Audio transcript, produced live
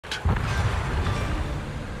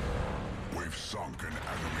We've sunk an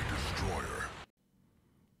enemy destroyer.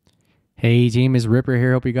 Hey team, it's Ripper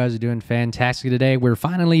here. Hope you guys are doing fantastic today. We're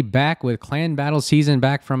finally back with clan battle season,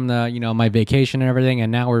 back from the my vacation and everything,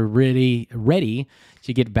 and now we're really ready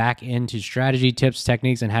to get back into strategy, tips,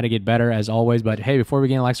 techniques, and how to get better as always. But hey, before we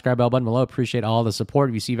begin, like, subscribe, bell button below. Appreciate all the support.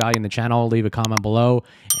 If you see value in the channel, leave a comment below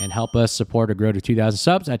and help us support or grow to 2,000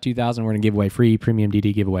 subs. At 2,000, we're gonna give away free premium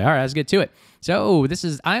DD giveaway. All right, let's get to it. So this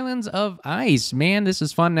is Islands of Ice. Man, this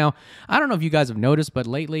is fun. Now, I don't know if you guys have noticed, but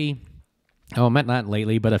lately, not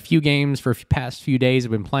lately, but a few games for past few days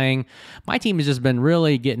I've been playing, my team has just been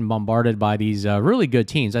really getting bombarded by these really good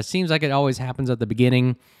teams. That seems like it always happens at the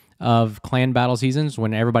beginning of clan battle seasons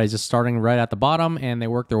when everybody's just starting right at the bottom and they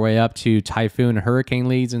work their way up to typhoon and hurricane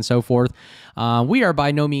leads and so forth. We are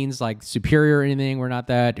by no means like superior or anything. We're not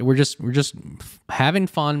that. We're just having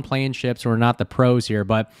fun playing ships. We're not the pros here.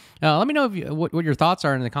 But let me know if what your thoughts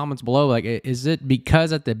are in the comments below. Like, is it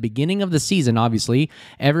because at the beginning of the season, obviously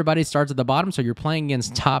everybody starts at the bottom, so you're playing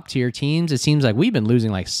against top tier teams? It seems like we've been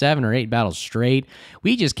losing like 7 or 8 battles straight.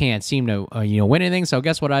 We just can't seem to win anything. So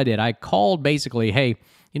guess what I did? I called basically, hey,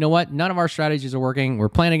 you know what? None of our strategies are working. We're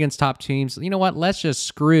playing against top teams. You know what? Let's just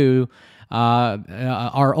screw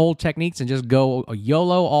our old techniques and just go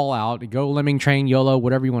YOLO all out. Go lemming train, YOLO,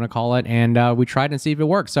 whatever you want to call it. And we tried and see if it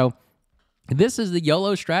works. So this is the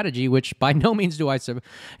YOLO strategy, which by no means do I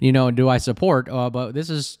support. But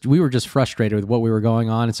we were just frustrated with what we were going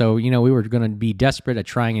on. And so, we were going to be desperate at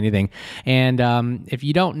trying anything. And if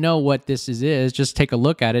you don't know what this is, just take a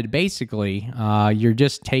look at it. Basically, you're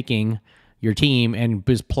just taking your team and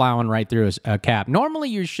just plowing right through a cap.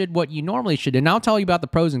 Normally, what you normally should do, and I'll tell you about the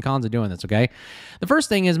pros and cons of doing this, okay? The first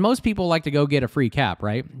thing is most people like to go get a free cap,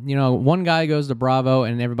 right? One guy goes to Bravo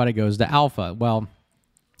and everybody goes to Alpha. Well,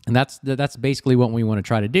 and that's basically what we want to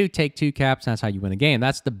try to do. Take 2 caps, that's how you win a game.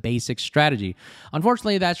 That's the basic strategy.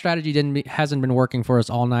 Unfortunately, that strategy hasn't been working for us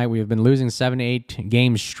all night. We have been losing 7 to 8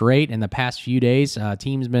 games straight in the past few days.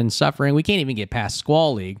 Team's been suffering. We can't even get past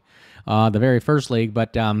Squall League, the very first league,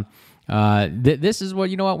 but this is what,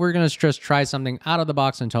 we're going to just try something out of the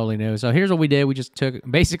box and totally new. So here's what we did. We just took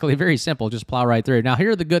basically very simple, just plow right through. Now,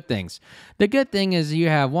 here are the good things. The good thing is you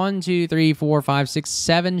have 1, 2, 3, 4, 5, 6,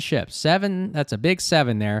 7 ships. 7, that's a big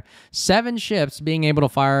 7 there. 7 ships being able to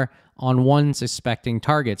fire on one suspecting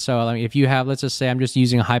target. So if you have, let's just say I'm just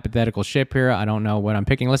using a hypothetical ship here. I don't know what I'm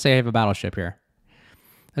picking. Let's say I have a battleship here.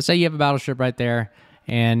 Let's say you have a battleship right there,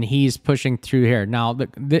 and he's pushing through here. Now,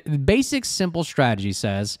 the basic simple strategy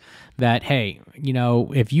says that, hey,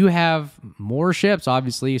 if you have more ships,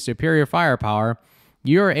 obviously superior firepower,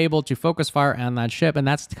 you're able to focus fire on that ship, and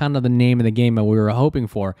that's kind of the name of the game that we were hoping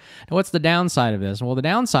for. Now, what's the downside of this? Well, the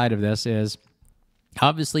downside of this is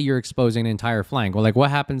obviously you're exposing an entire flank. Well, like what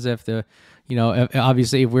happens if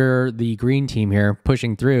obviously if we're the green team here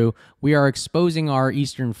pushing through, we are exposing our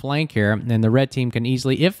eastern flank here, and the red team can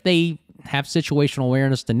easily, if they have situational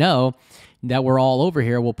awareness to know that we're all over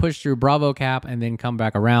here, we'll push through Bravo cap and then come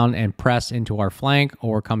back around and press into our flank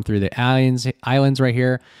or come through the islands right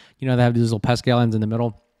here. They have these little pesky islands in the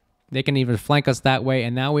middle. They can even flank us that way,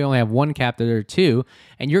 and now we only have 1 cap there are 2,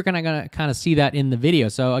 and you're gonna kind of see that in the video.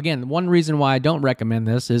 So again, one reason why I don't recommend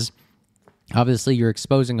this is obviously you're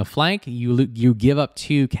exposing a flank, you give up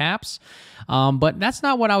 2 caps, but that's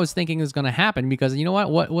not what I was thinking is going to happen, because you know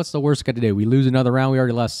what's the worst going to do? We lose another round. We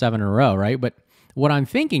already lost 7 in a row, right? But what I'm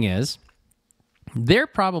thinking is they're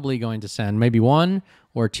probably going to send maybe 1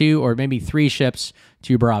 or 2 or maybe 3 ships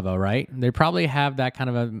to Bravo, right? They probably have that kind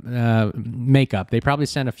of a makeup. They probably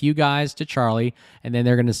send a few guys to Charlie, and then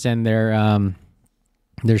they're going to send their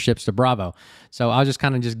ships to Bravo. So I'll just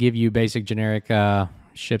kind of give you basic generic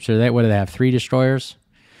ships. What do they have? 3 destroyers,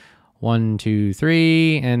 1, 2,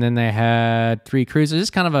 3, and then they had 3 cruisers. It's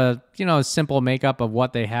kind of a simple makeup of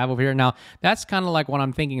what they have over here. Now that's kind of like what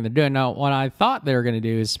I'm thinking they're doing. Now what I thought they were going to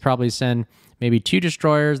do is probably send maybe 2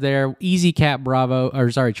 destroyers there, easy cap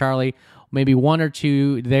Charlie, maybe 1 or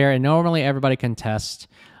 2 there, and normally everybody can test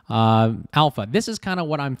Alpha. This is kind of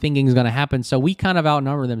what I'm thinking is going to happen. So we kind of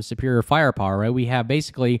outnumber them superior firepower, right? We have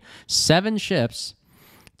basically 7 ships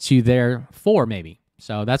to their 4 maybe.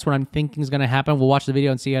 So that's what I'm thinking is going to happen. We'll watch the video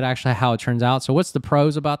and see how it turns out. So what's the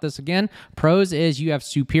pros about this again? Pros is you have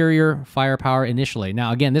superior firepower initially.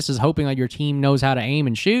 Now, again, this is hoping that your team knows how to aim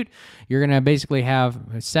and shoot. You're going to basically have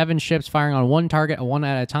 7 ships firing on 1 target, 1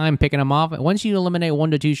 at a time, picking them off. Once you eliminate 1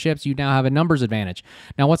 to 2 ships, you now have a numbers advantage.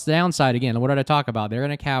 Now, what's the downside again? What did I talk about? They're going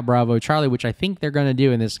to cap Bravo Charlie, which I think they're going to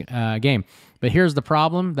do in this game. But here's the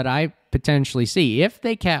problem that I potentially see. If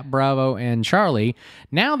they cap Bravo and Charlie,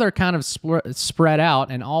 now they're kind of spread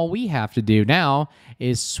out, and all we have to do now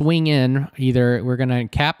is swing in. Either we're going to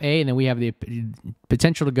cap A, and then we have the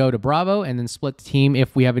potential to go to Bravo, and then split the team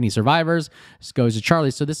if we have any survivors. This goes to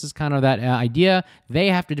Charlie. So this is kind of that idea. They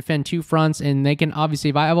have to defend 2 fronts, and they can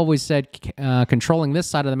obviously, I've always said controlling this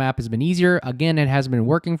side of the map has been easier. Again, it has been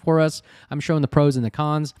working for us. I'm showing the pros and the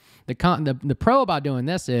cons. The pro about doing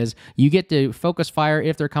this is you get to focus fire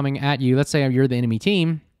if they're coming at you. Let's say you're the enemy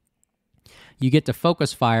team. You get to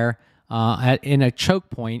focus fire in a choke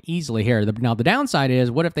point easily here. Now, the downside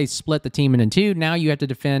is, what if they split the team into 2? Now you have to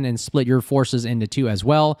defend and split your forces into 2 as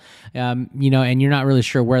well, and you're not really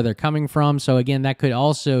sure where they're coming from. So again, that could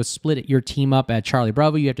also split your team up at Charlie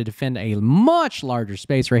Bravo. You have to defend a much larger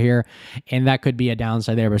space right here, and that could be a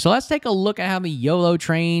downside there. So let's take a look at how the Yolo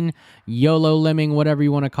train, Yolo lemming, whatever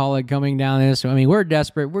you want to call it, coming down this. I mean, we're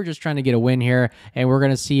desperate. We're just trying to get a win here, and we're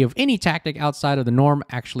going to see if any tactic outside of the norm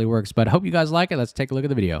actually works. But I hope you guys like it. Let's take a look at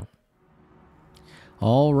the video.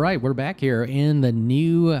 All right, we're back here in the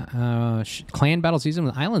new clan battle season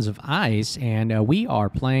with Islands of Ice, and we are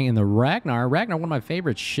playing in the Ragnar. Ragnar, one of my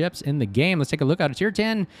favorite ships in the game. Let's take a look at it. Tier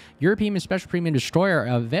 10 European Special Premium Destroyer,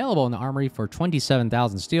 available in the armory for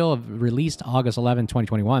 27,000 steel, released August 11,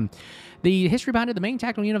 2021. The history behind it: the main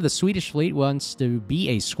tactical unit of the Swedish fleet wants to be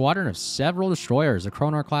a squadron of several destroyers. The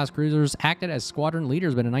Kronar-class cruisers acted as squadron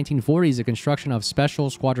leaders, but in the 1940s, the construction of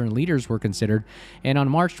special squadron leaders were considered, and on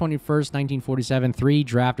March 21st, 1947, 3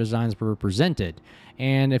 draft designs were presented.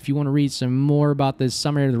 And if you want to read some more about this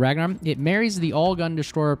summary of the Ragnar, it marries the all-gun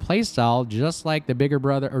destroyer playstyle, just like the bigger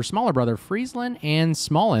brother or smaller brother Friesland and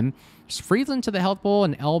Småland. Friesland to the health bowl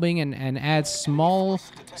and Elbing, and adds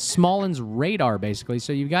Småland's radar, basically.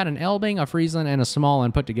 So you've got an Elbing, a Friesland, and a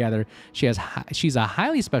Småland put together. She's a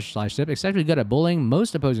highly specialized ship, exceptionally good at bullying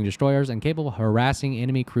most opposing destroyers and capable of harassing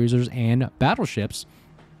enemy cruisers and battleships.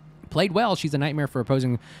 Played well, she's a nightmare for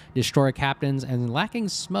opposing destroyer captains, and lacking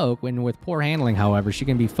smoke when with poor handling. However, she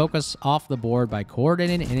can be focused off the board by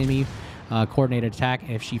coordinated enemy coordinated attack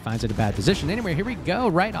if she finds it a bad position. Anyway, here we go,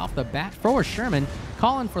 right off the bat for Sherman,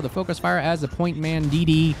 calling for the focus fire as the point man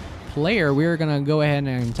DD player. We're going to go ahead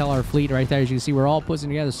and tell our fleet right there. As you can see, we're all putting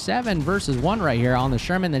together 7 versus 1 right here on the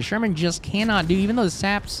Sherman. The Sherman just cannot do, even though the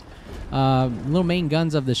SAP's little main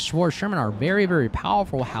guns of the Sherman are very, very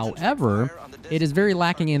powerful. However, it is very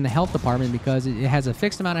lacking in the health department because it has a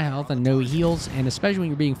fixed amount of health and no heals, and especially when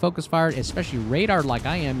you're being focus fired, especially radar like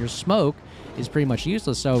I am, your smoke is pretty much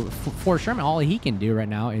useless. So for Sherman, all he can do right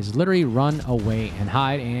now is literally run away and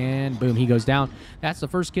hide, and boom, he goes down. That's the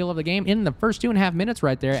first kill of the game in the first 2.5 minutes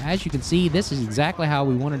right there. As you can see, this is exactly how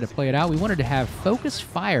we wanted to play it out. We wanted to have focus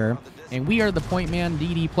fire, and we are the point man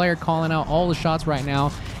DD player calling out all the shots right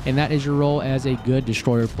now, and that is your role as a good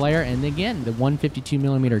destroyer player. And again, the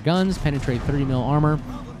 152mm guns penetrate 30mm armor.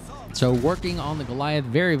 So working on the Goliath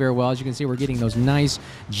very, very well. As you can see, we're getting those nice,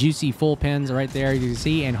 juicy full pins right there, you can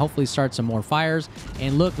see, and hopefully start some more fires.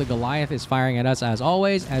 And look, the Goliath is firing at us as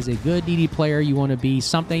always. As a good DD player, you want to be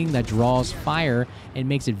something that draws fire and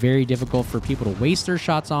makes it very difficult for people to waste their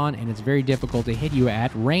shots on, and it's very difficult to hit you at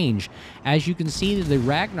range. As you can see, the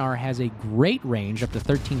Ragnar has a great range, up to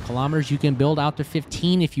 13 kilometers. You can build out to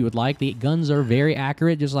 15 if you would like. The guns are very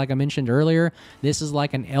accurate, just like I mentioned earlier. This is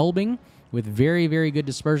like an Elbing with very, very good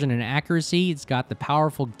dispersion and accuracy. It's got the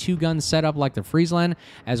powerful 2-gun setup like the Friesland,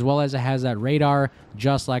 as well as it has that radar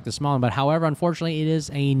just like the Småland. But however, unfortunately, it is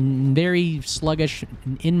a very sluggish,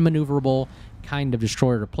 immaneuverable kind of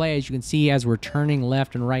destroyer to play. As you can see, as we're turning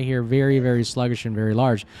left and right here, very, very sluggish and very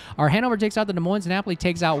large. Our Hanover takes out the Des Moines, and Napoli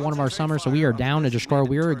takes out one of our Summers, so we are down a destroyer.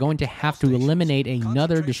 We are going to have to eliminate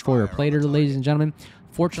another destroyer plater, ladies and gentlemen.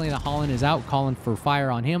 Fortunately, the Holland is out, calling for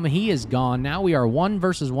fire on him. He is gone. Now we are 1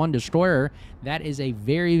 versus 1 destroyer. That is a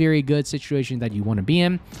very, very good situation that you want to be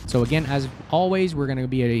in. So again, as always, we're going to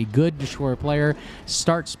be a good destroyer player.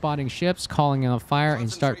 Start spotting ships, calling out fire,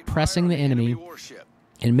 and start pressing the enemy,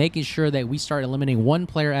 and making sure that we start eliminating 1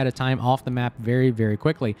 player at a time off the map very, very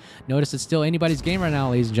quickly. Notice it's still anybody's game right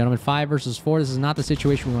now, ladies and gentlemen. 5 versus 4. This is not the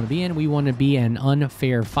situation we want to be in. We want to be an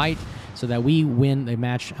unfair fight so that we win the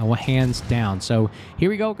match hands down. So here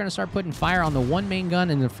we go. We're going to start putting fire on the 1 main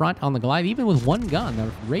gun in the front on the Goliath. Even with 1 gun,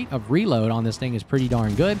 the rate of reload on this thing is pretty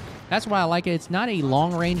darn good. That's why I like it. It's not a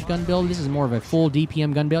long-range gun build. This is more of a full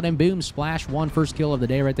DPM gun build. And boom, splash, 1 first kill of the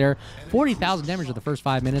day right there. 40,000 damage at the first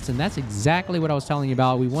 5 minutes, and that's exactly what I was telling you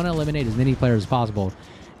about. We want to eliminate as many players as possible.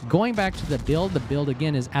 Going back to the build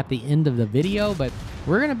again is at the end of the video, but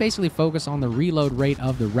we're going to basically focus on the reload rate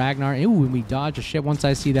of the Ragnar. Ooh, when we dodge a ship, once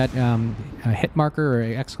I see that hit marker or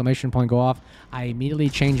exclamation point go off, I immediately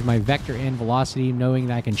change my vector and velocity, knowing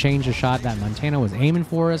that I can change the shot that Montana was aiming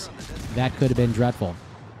for us. That could have been dreadful.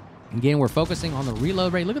 Again, we're focusing on the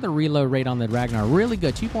reload rate. Look at the reload rate on the Ragnar. Really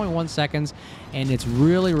good, 2.1 seconds, and it's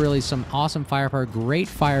really some awesome firepower. Great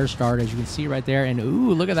fire start, as you can see right there. And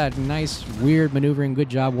ooh, look at that nice, weird maneuvering. Good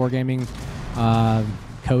job, wargaming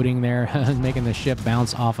coding there, making the ship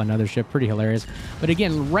bounce off another ship. Pretty hilarious. But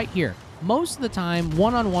again, right here, most of the time,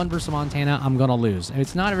 one-on-one versus Montana, I'm going to lose.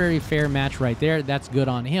 It's not a very fair match right there. That's good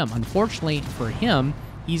on him. Unfortunately for him,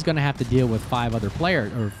 he's going to have to deal with 5 other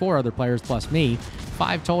players, or 4 other players plus me,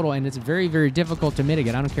 5 total, and it's very difficult to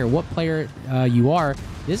mitigate. I don't care what player you are.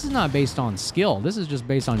 This is not based on skill. This is just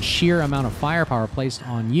based on sheer amount of firepower placed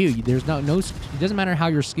on you. There's no it doesn't matter how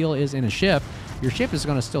your skill is in a ship. Your ship is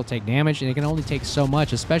going to still take damage, and it can only take so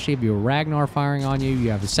much, especially if you have Ragnar firing on you, you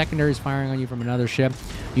have the secondaries firing on you from another ship,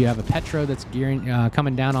 you have a Petro that's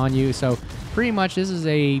coming down on you. So pretty much this is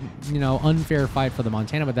a unfair fight for the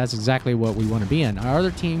Montana, but that's exactly what we want to be in. Our other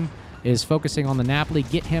team is focusing on the Napoli,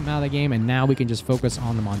 get him out of the game, and now we can just focus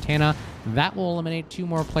on the Montana. That will eliminate 2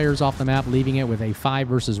 more players off the map, leaving it with a 5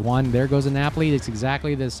 versus 1. There goes the Napoli. It's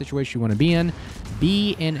exactly the situation you want to be in.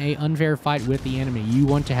 Be in an unfair fight with the enemy. You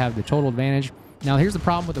want to have the total advantage. Now, here's the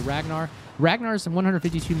problem with the Ragnar. Ragnar's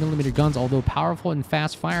 152mm guns, although powerful and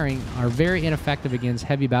fast firing, are very ineffective against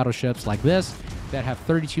heavy battleships like this that have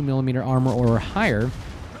 32mm armor or higher,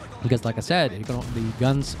 because, like I said, the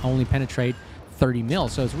guns only penetrate 30 mil,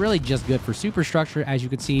 so it's really just good for superstructure. As you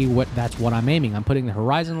can see, that's what I'm aiming. I'm putting the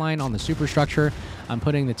horizon line on the superstructure. I'm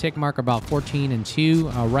putting the tick mark about 14 and 2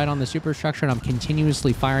 right on the superstructure, and I'm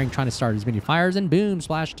continuously firing, trying to start as many fires, and boom,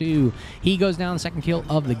 splash 2. He goes down, second kill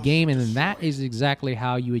of the game, and then that is exactly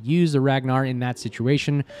how you would use the Ragnar in that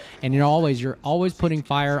situation. And you're always putting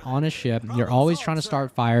fire on a ship. You're always trying to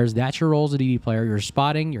start fires. That's your role as a DD player. You're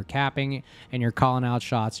spotting, you're capping, and you're calling out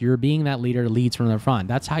shots. You're being that leader that leads from the front.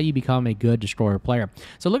 That's how you become a good destroyer player.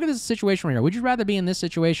 So look at this situation right here. Would you rather be in this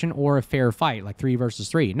situation or a fair fight, like 3 versus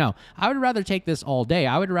 3? No, I would rather take this all day.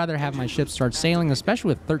 I would rather have my ship start sailing, especially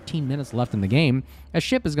with 13 minutes left in the game. A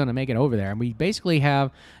ship is going to make it over there, and we basically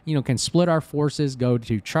have, can split our forces, go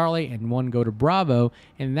to Charlie, and one go to Bravo,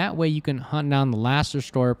 and that way you can hunt down the last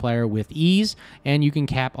destroyer player with ease, and you can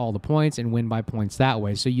cap all the points and win by points that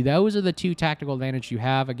way. So those are the 2 tactical advantages you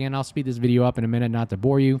have. Again, I'll speed this video up in a minute, not to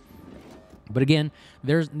bore you. But again,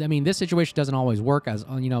 this situation doesn't always work. As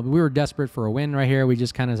we were desperate for a win right here. We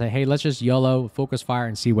just kind of say, hey, let's just YOLO, focus fire,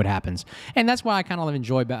 and see what happens. And that's why I kind of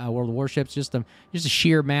enjoy World of Warships. Just a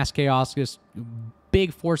sheer mass chaos, just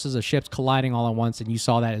big forces of ships colliding all at once, and you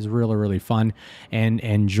saw that is really fun and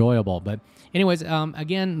enjoyable. But anyways,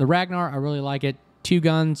 again, the Ragnar, I really like it. 2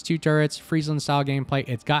 guns, 2 turrets, Friesland-style gameplay.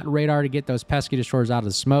 It's got radar to get those pesky destroyers out of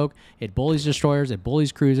the smoke. It bullies destroyers. It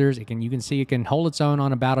bullies cruisers. You can see it can hold its own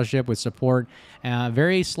on a battleship with support.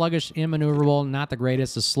 Very sluggish, immaneuverable, not the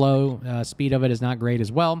greatest. The slow speed of it is not great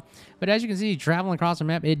as well. But as you can see, traveling across the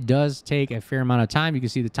map, it does take a fair amount of time. You can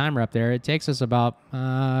see the timer up there. It takes us about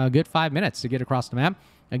a good 5 minutes to get across the map.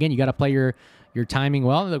 Again, you got to play your timing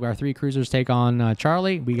well. Look, our 3 cruisers take on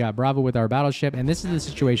Charlie. We got Bravo with our battleship, and this is the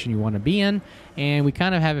situation you want to be in. And we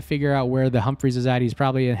kind of have to figure out where the Humphreys is at. He's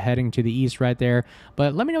probably heading to the east right there.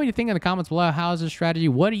 But let me know what you think in the comments below. How's this strategy?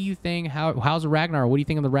 What do you think? How's the Ragnar? What do you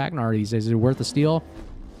think of the Ragnar these days? Is it worth the steal?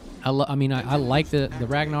 I like the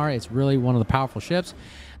Ragnar. It's really one of the powerful ships.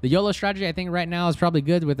 The YOLO strategy, I think, right now is probably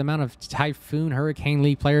good with the amount of Typhoon, Hurricane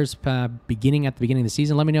League players at the beginning of the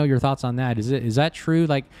season. Let me know your thoughts on that. Is that true?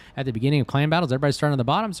 Like at the beginning of clan battles, everybody's starting at the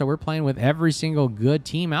bottom, so we're playing with every single good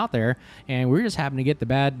team out there, and we're just happen to get the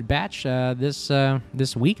bad batch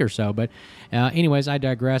this week or so. But anyways, I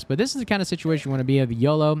digress. But this is the kind of situation you want to be of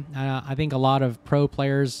YOLO. I think a lot of pro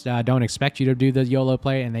players don't expect you to do the YOLO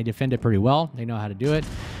play, and they defend it pretty well. They know how to do it.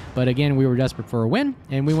 But again, we were desperate for a win,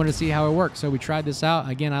 and we wanted to see how it works. So we tried this out.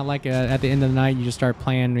 Again, I like at the end of the night, you just start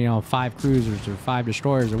playing, 5 cruisers or 5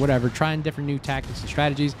 destroyers or whatever, trying different new tactics and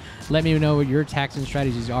strategies. Let me know what your tactics and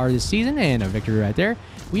strategies are this season, and a victory right there.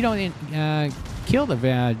 We don't kill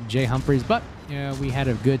the J. Humphreys, but we had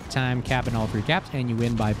a good time capping all 3 caps, and you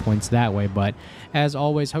win by points that way. But as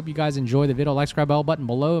always, hope you guys enjoy the video. Like, subscribe, bell button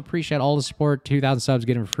below. Appreciate all the support. 2,000 subs,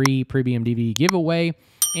 getting a free premium DVD giveaway.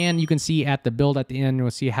 And you can see at the build at the end, we'll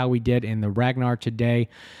see how we did in the Ragnar today.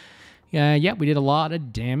 Yeah, we did a lot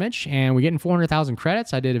of damage, and we're getting 400,000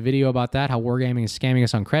 credits. I did a video about that, how Wargaming is scamming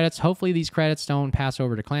us on credits. Hopefully these credits don't pass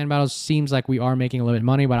over to clan battles. Seems like we are making a little bit of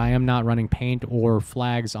money, but I am not running paint or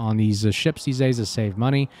flags on these ships these days to save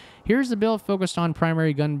money. Here's the build focused on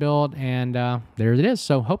primary gun build, and there it is.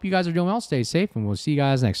 So hope you guys are doing well. Stay safe, and we'll see you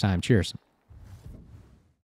guys next time. Cheers.